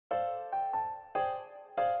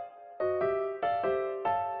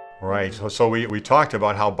Right. So we talked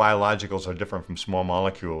about how biologicals are different from small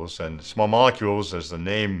molecules. And small molecules, as the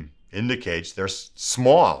name indicates, they're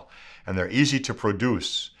small and they're easy to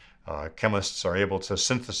produce. Chemists are able to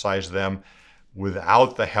synthesize them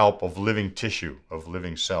without the help of living tissue, of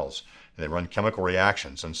living cells. And they run chemical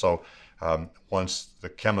reactions. And so once the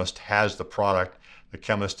chemist has the product, the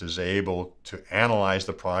chemist is able to analyze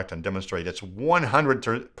the product and demonstrate it's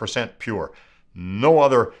 100% pure. No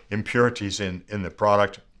other impurities in the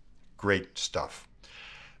product. Great stuff.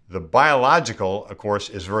 The biological, of course,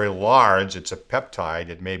 is very large. It's a peptide.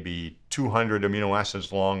 It may be 200 amino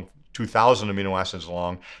acids long, 2,000 amino acids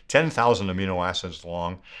long, 10,000 amino acids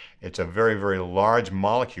long. It's a very, very large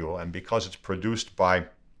molecule, and because it's produced by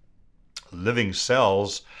living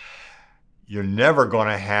cells, you're never going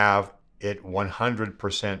to have it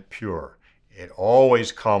 100% pure. It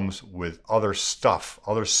always comes with other stuff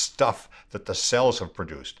that the cells have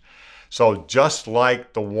produced. So just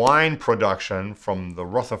like the wine production from the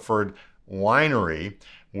Rutherford winery,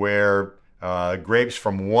 where grapes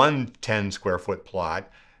from one 10 square foot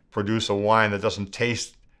plot produce a wine that doesn't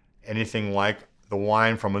taste anything like the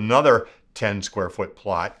wine from another 10 square foot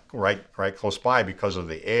plot right close by because of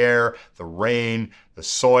the air, the rain, the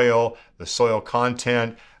soil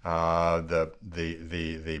content, the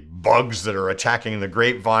bugs that are attacking the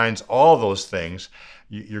grapevines, all those things.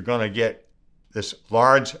 You're going to get this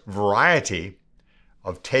large variety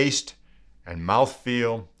of taste and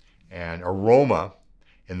mouthfeel and aroma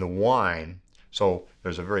in the wine. So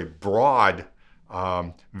there's a very broad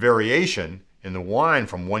variation in the wine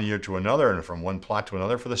from one year to another and from one plot to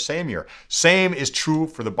another for the same year. Same is true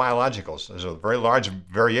for the biologicals. There's a very large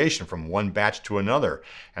variation from one batch to another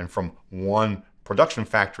and from one production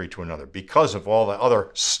factory to another because of all the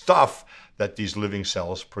other stuff that these living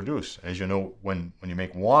cells produce. As you know, when you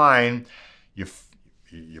make wine,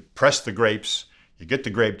 you press the grapes, you get the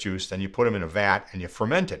grape juice, then you put them in a vat and you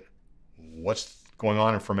ferment it. What's going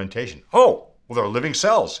on in fermentation? Oh, well, there are living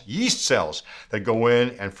cells, yeast cells, that go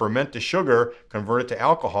in and ferment the sugar, convert it to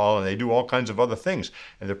alcohol, and they do all kinds of other things.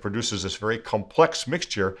 And it produces this very complex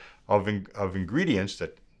mixture of ingredients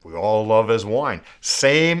that we all love as wine.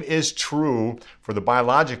 Same is true for the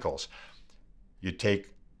biologicals. You take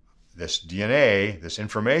this DNA, this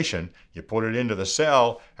information, you put it into the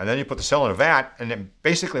cell, and then you put the cell in a vat, and then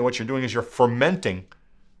basically what you're doing is you're fermenting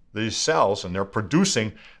these cells, and they're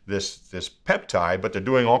producing this peptide, but they're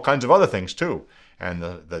doing all kinds of other things too. And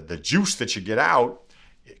the juice that you get out,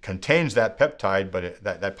 it contains that peptide, but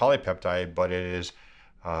that polypeptide, but it is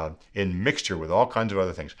in mixture with all kinds of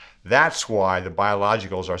other things. That's why the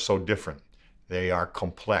biologicals are so different. They are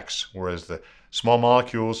complex, whereas the small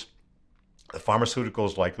molecules, the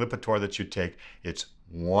pharmaceuticals like Lipitor that you take, it's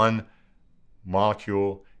one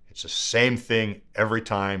molecule. It's the same thing every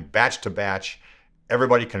time, batch to batch.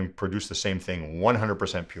 Everybody can produce the same thing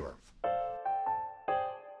 100% pure.